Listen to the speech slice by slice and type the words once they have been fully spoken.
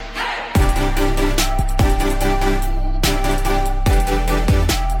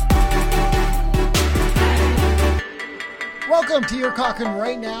Welcome to Your Cochrane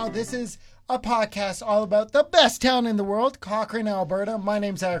Right Now. This is a podcast all about the best town in the world, Cochrane, Alberta. My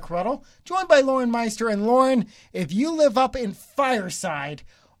name's Eric Ruddle, joined by Lauren Meister. And Lauren, if you live up in Fireside,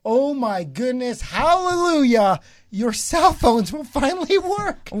 oh my goodness, hallelujah, your cell phones will finally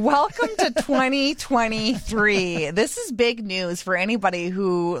work. Welcome to 2023. This is big news for anybody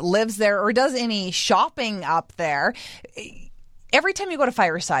who lives there or does any shopping up there. Every time you go to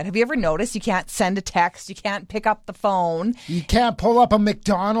Fireside, have you ever noticed you can't send a text, you can't pick up the phone? You can't pull up a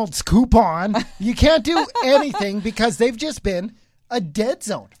McDonald's coupon. You can't do anything because they've just been a dead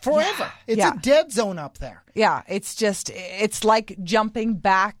zone forever. It's a dead zone up there. Yeah, it's like jumping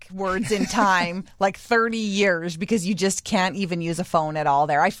backwards in time, like 30 years, because you just can't even use a phone at all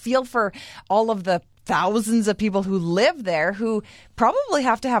there. I feel for all of the thousands of people who live there who probably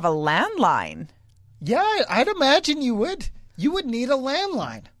have to have a landline. Yeah, I'd imagine you would. You would need a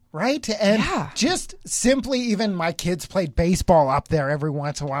landline, right? And just simply, even my kids played baseball up there every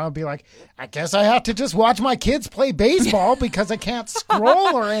once in a while. I'd be like, I guess I have to just watch my kids play baseball because I can't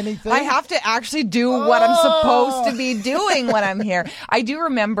scroll or anything. I have to actually do what I'm supposed to be doing when I'm here. I do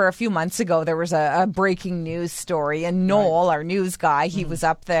remember a few months ago, there was a breaking news story, and Noel, our news guy, he was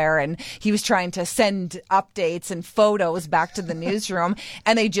up there and he was trying to send updates and photos back to the newsroom,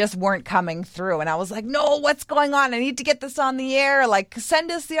 and they just weren't coming through. And I was like, no, what's going on? I need to get this on the air. Like,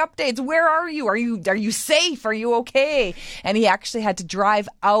 send us the updates. Where are you? Are you safe? Are you okay? And he actually had to drive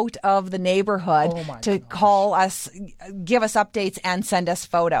out of the neighborhood to call us, give us updates and send us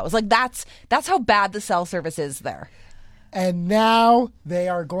photos. Like that's how bad the cell service is there. And now they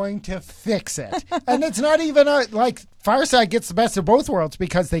are going to fix it. And it's not even like Fireside gets the best of both worlds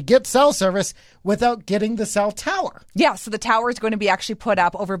because they get cell service without getting the cell tower. Yeah, so the tower is going to be actually put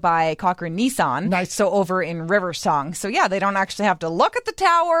up over by Cochrane Nissan. Nice. So over in Riversong. So yeah, they don't actually have to look at the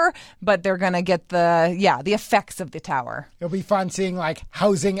tower, but they're going to get the effects of the tower. It'll be fun seeing like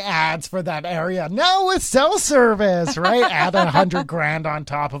housing ads for that area. Now with cell service, right? Add $100,000 on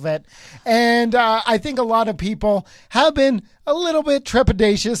top of it. And I think a lot of people have been a little bit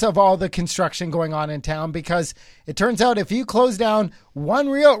trepidatious of all the construction going on in town because it turns out if you close down one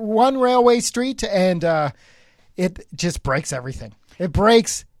railway street and it just breaks everything. It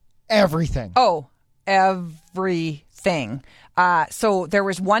breaks everything. Oh, everything. So there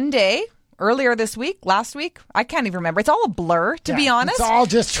was one day earlier this week, last week, I can't even remember. It's all a blur, to be honest. It's all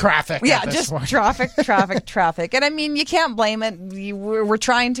just traffic. Yeah, just traffic. And I mean, you can't blame it. We're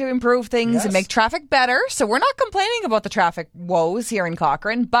trying to improve things and make traffic better. So we're not complaining about the traffic woes here in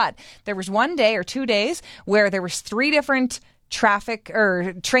Cochrane. But there was one day or 2 days where there was 3 different traffic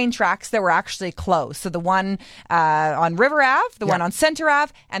or train tracks that were actually closed. So the one on River Ave, the one on Center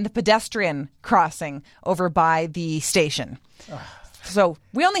Ave, and the pedestrian crossing over by the station. So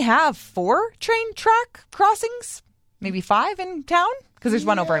we only have 4 train track crossings, maybe 5 in town, because there's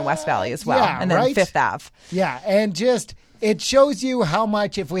one over in West Valley as well, and then Fifth Ave. Yeah, and just it shows you how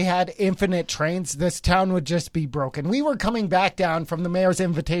much if we had infinite trains, this town would just be broken. We were coming back down from the Mayor's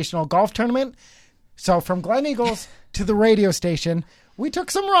Invitational Golf Tournament, so from Glen Eagles to the radio station, we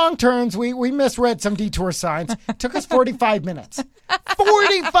took some wrong turns. We misread some detour signs. It took us 45 minutes.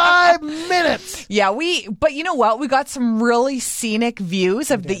 45 minutes! Yeah, but you know what? We got some really scenic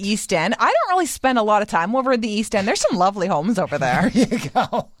views of the East End. I don't really spend a lot of time over at the East End. There's some lovely homes over there. There you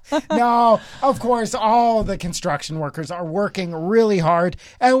go. No, of course, all the construction workers are working really hard,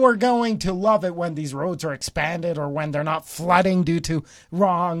 and we're going to love it when these roads are expanded or when they're not flooding due to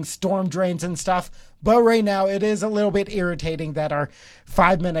wrong storm drains and stuff. But right now, it is a little bit irritating that our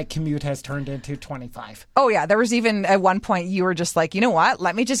 5-minute commute has turned into 25. Oh, yeah. There was even at one point you were just like, you know what?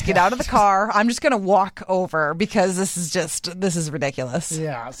 Let me just get out of the car. I'm just going to walk over because this is ridiculous.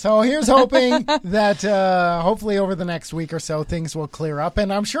 Yeah. So here's hoping that hopefully over the next week or so, things will clear up.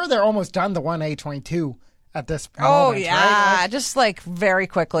 And I'm sure they're almost done the 1A22 at this moment. Oh, yeah. Right? Just like very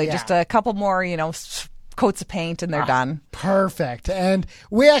quickly. Yeah. Just a couple more, coats of paint and they're done. Perfect. And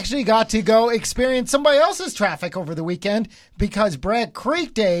we actually got to go experience somebody else's traffic over the weekend because Bragg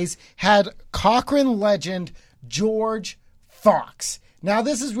Creek Days had Cochrane legend George Fox. Now,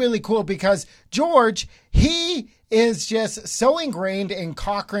 this is really cool because George, he is just so ingrained in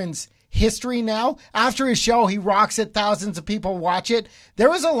Cochrane's history now. After his show, he rocks it. Thousands of people watch it. There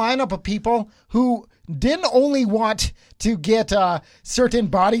was a lineup of people who didn't only want to get certain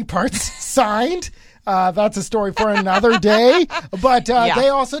body parts signed. That's a story for another day. But they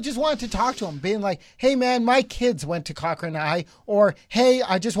also just wanted to talk to him, being like, hey, man, my kids went to Cochrane High. Or, hey,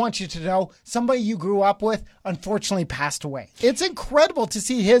 I just want you to know somebody you grew up with unfortunately passed away. It's incredible to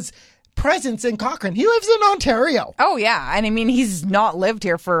see his presence in Cochrane. He lives in Ontario. Oh, yeah. And I mean, he's not lived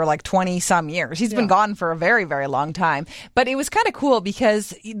here for like 20 some years. He's been gone for a very, very long time. But it was kind of cool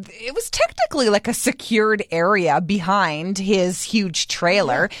because it was technically like a secured area behind his huge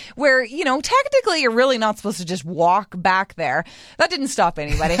trailer where, technically you're really not supposed to just walk back there. That didn't stop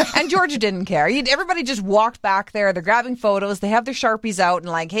anybody. And George didn't care. Everybody just walked back there. They're grabbing photos. They have their Sharpies out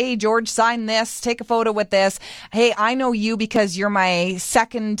and like, hey, George, sign this. Take a photo with this. Hey, I know you because you're my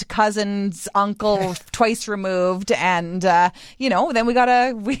second cousin's uncle twice removed. And, then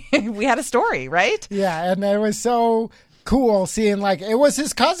we had a story, right? Yeah. And it was so cool seeing like it was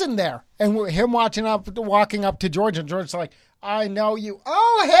his cousin there and him walking up to George and George's like, I know you.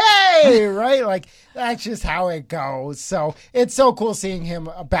 Oh, hey, right? Like, that's just how it goes. So it's so cool seeing him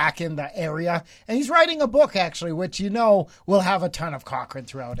back in the area. And he's writing a book, actually, which will have a ton of Cochrane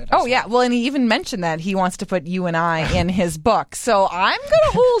throughout it. Oh, yeah. Well, and he even mentioned that he wants to put you and I in his book. So I'm going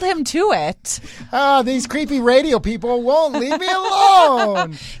to hold him to it. These creepy radio people won't leave me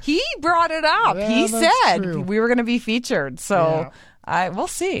alone. He brought it up. Yeah, he said true. we were going to be featured. So we'll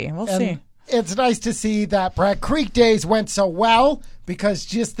see. We'll see. It's nice to see that Bragg Creek Days went so well because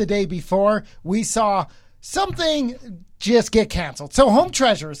just the day before we saw something just get canceled. So Home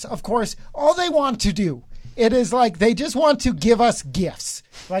Treasures, of course, all they want to do, it is like they just want to give us gifts.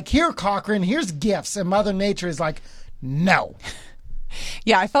 Like, here, Cochrane, here's gifts. And Mother Nature is like, no.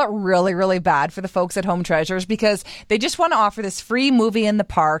 Yeah, I felt really, really bad for the folks at Home Treasures because they just want to offer this free movie in the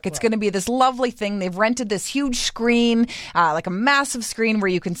park. It's going to be this lovely thing. They've rented this huge screen, like a massive screen where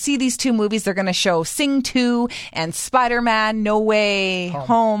you can see these two movies. They're going to show Sing 2 and Spider-Man No Way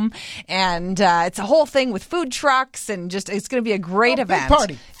Home. And it's a whole thing with food trucks and just it's going to be a great event. Big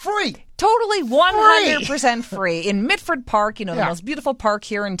party. Free. Totally 100% free in Mitford Park, the most beautiful park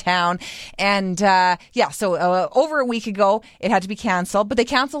here in town. And so over a week ago, it had to be canceled, but they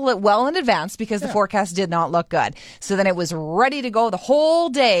canceled it well in advance because the forecast did not look good. So then it was ready to go. The whole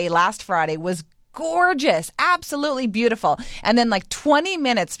day last Friday was gorgeous, absolutely beautiful. And then like 20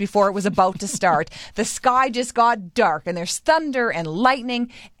 minutes before it was about to start, the sky just got dark and there's thunder and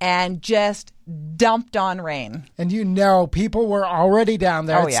lightning and just dumped on rain. And people were already down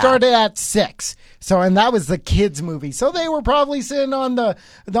there. It started at 6. And that was the kids' movie. So they were probably sitting on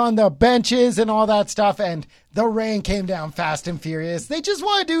the benches and all that stuff. And the rain came down fast and furious. They just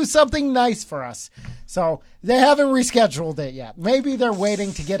want to do something nice for us. So they haven't rescheduled it yet. Maybe they're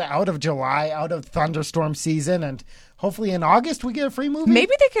waiting to get out of July, out of thunderstorm season. And hopefully in August we get a free movie.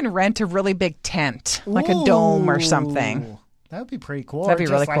 Maybe they can rent a really big tent, like a dome or something. That would be pretty cool. That'd be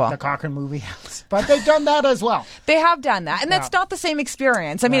really cool. like the Cochrane movie house. But they've done that as well. They have done that. And that's not the same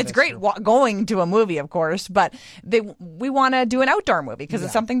experience. I mean, it's great going to a movie, of course, but we want to do an outdoor movie because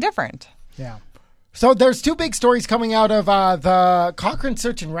it's something different. Yeah. So there's 2 big stories coming out of the Cochrane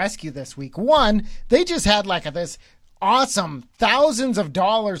Search and Rescue this week. One, they just had this awesome thousands of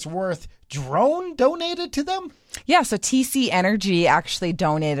dollars worth drone donated to them. Yeah, so TC Energy actually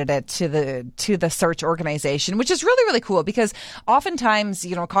donated it to the search organization, which is really, really cool because oftentimes,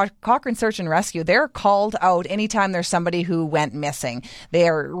 Cochrane Search and Rescue, they're called out anytime there's somebody who went missing. They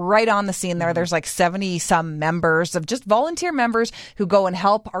are right on the scene there. There's like 70 some members of just volunteer members who go and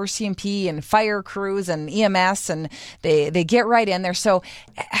help RCMP and fire crews and EMS, and they get right in there. So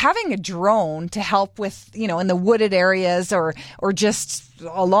having a drone to help with, in the wooded areas or just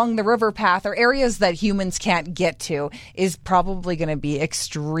along the river path or areas that humans can't get to is probably going to be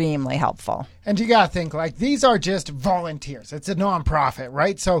extremely helpful. And you got to think, these are just volunteers. It's a nonprofit,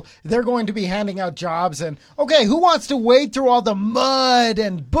 right? So they're going to be handing out jobs and, okay, who wants to wade through all the mud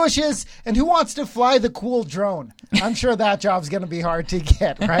and bushes and who wants to fly the cool drone? I'm sure that job's going to be hard to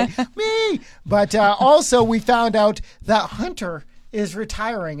get, right? Me! But also we found out that Hunter is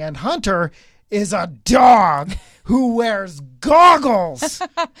retiring, and Hunter is a dog who wears goggles.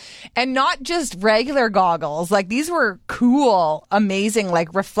 And not just regular goggles. These were cool, amazing,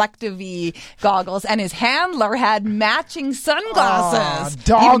 reflective-y goggles. And his handler had matching sunglasses.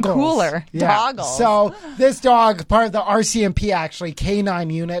 Doggles. Even cooler. Yeah. Doggles. So this dog, part of the RCMP, actually,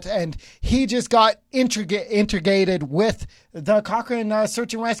 K9 unit, and he just got integrated with the Cochrane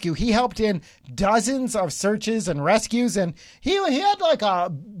Search and Rescue. He helped in dozens of searches and rescues, and he had a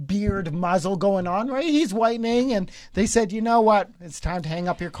beard muzzle going on, right? He's whitening, and they said, you know what? It's time to hang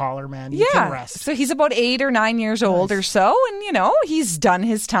up your collar, man. You can rest. So he's about 8 or 9 years old or so, and, he's done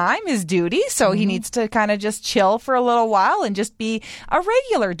his time, his duty, so he needs to kind of just chill for a little while and just be a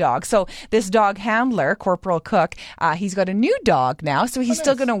regular dog. So this dog handler, Corporal Cook, he's got a new dog now, so he's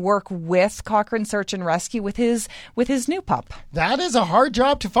still going to work with Cochrane Search and Rescue with his new pup. That is a hard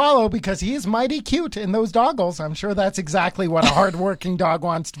job to follow because he is mighty cute in those doggles. I'm sure that's exactly what a hardworking dog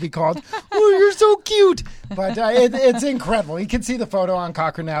wants to be called. Oh, you're so cute. But it's incredible. You can see the photo on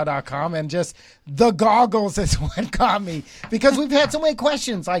cochranow.com, and just the goggles is what got me, because we've had so many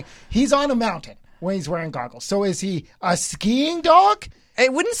questions. Like, he's on a mountain when he's wearing goggles. So is he a skiing dog?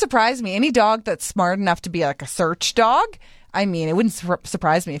 It wouldn't surprise me. Any dog that's smart enough to be like a search dog, I mean, it wouldn't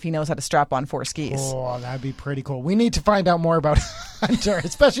surprise me if he knows how to strap on 4 skis. Oh, that'd be pretty cool. We need to find out more about Hunter,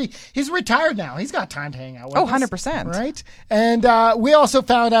 especially he's retired now. He's got time to hang out with us. 100%. Right? And we also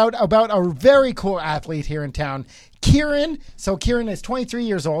found out about a very cool athlete here in town, Kieran. So Kieran is 23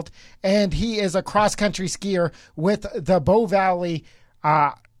 years old, and he is a cross-country skier with the Bow Valley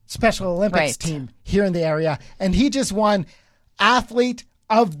Special Olympics team here in the area. And he just won Athlete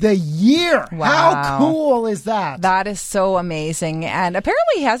of the Year. Wow. How cool is that? That is so amazing. And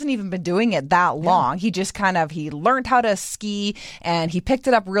apparently he hasn't even been doing it that long. He just he learned how to ski, and he picked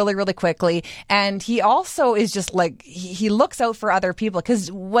it up really, really quickly. And he also is just like, he looks out for other people, because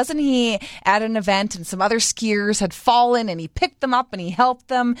wasn't he at an event and some other skiers had fallen and he picked them up and he helped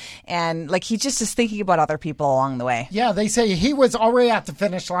them, and like he just is thinking about other people along the way. Yeah, they say he was already at the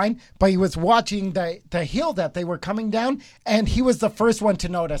finish line, but he was watching the hill that they were coming down, and he was the first one to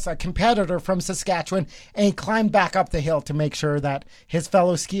notice, a competitor from Saskatchewan, and he climbed back up the hill to make sure that his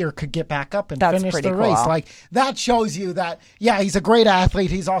fellow skier could get back up and finish the race. Cool. Like, that shows you that, yeah, he's a great athlete.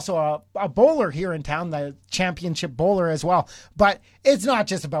 He's also a bowler here in town, the championship bowler as well. But it's not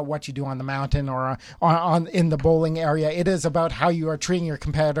just about what you do on the mountain or on in the bowling area. It is about how you are treating your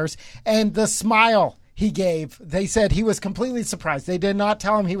competitors, and the smile he gave. They said he was completely surprised. They did not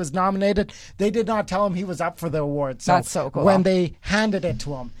tell him he was nominated. They did not tell him he was up for the award. So that's so cool. When they handed it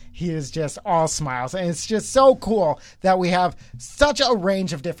to him, he is just all smiles. And it's just so cool that we have such a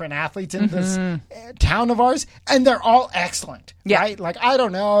range of different athletes in this town of ours, and they're all excellent. Yeah. Right? Like, I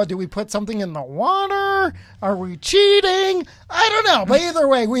don't know. Do we put something in the water? Are we cheating? I don't know. But either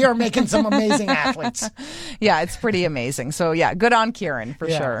way, we are making some amazing athletes. Yeah, it's pretty amazing. So, yeah, good on Kieran for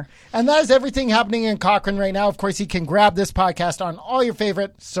sure. And that is everything happening in Cochrane right now. Of course, you can grab this podcast on all your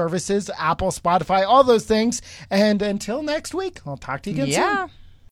favorite services, Apple, Spotify, all those things. And until next week, I'll talk to you again soon.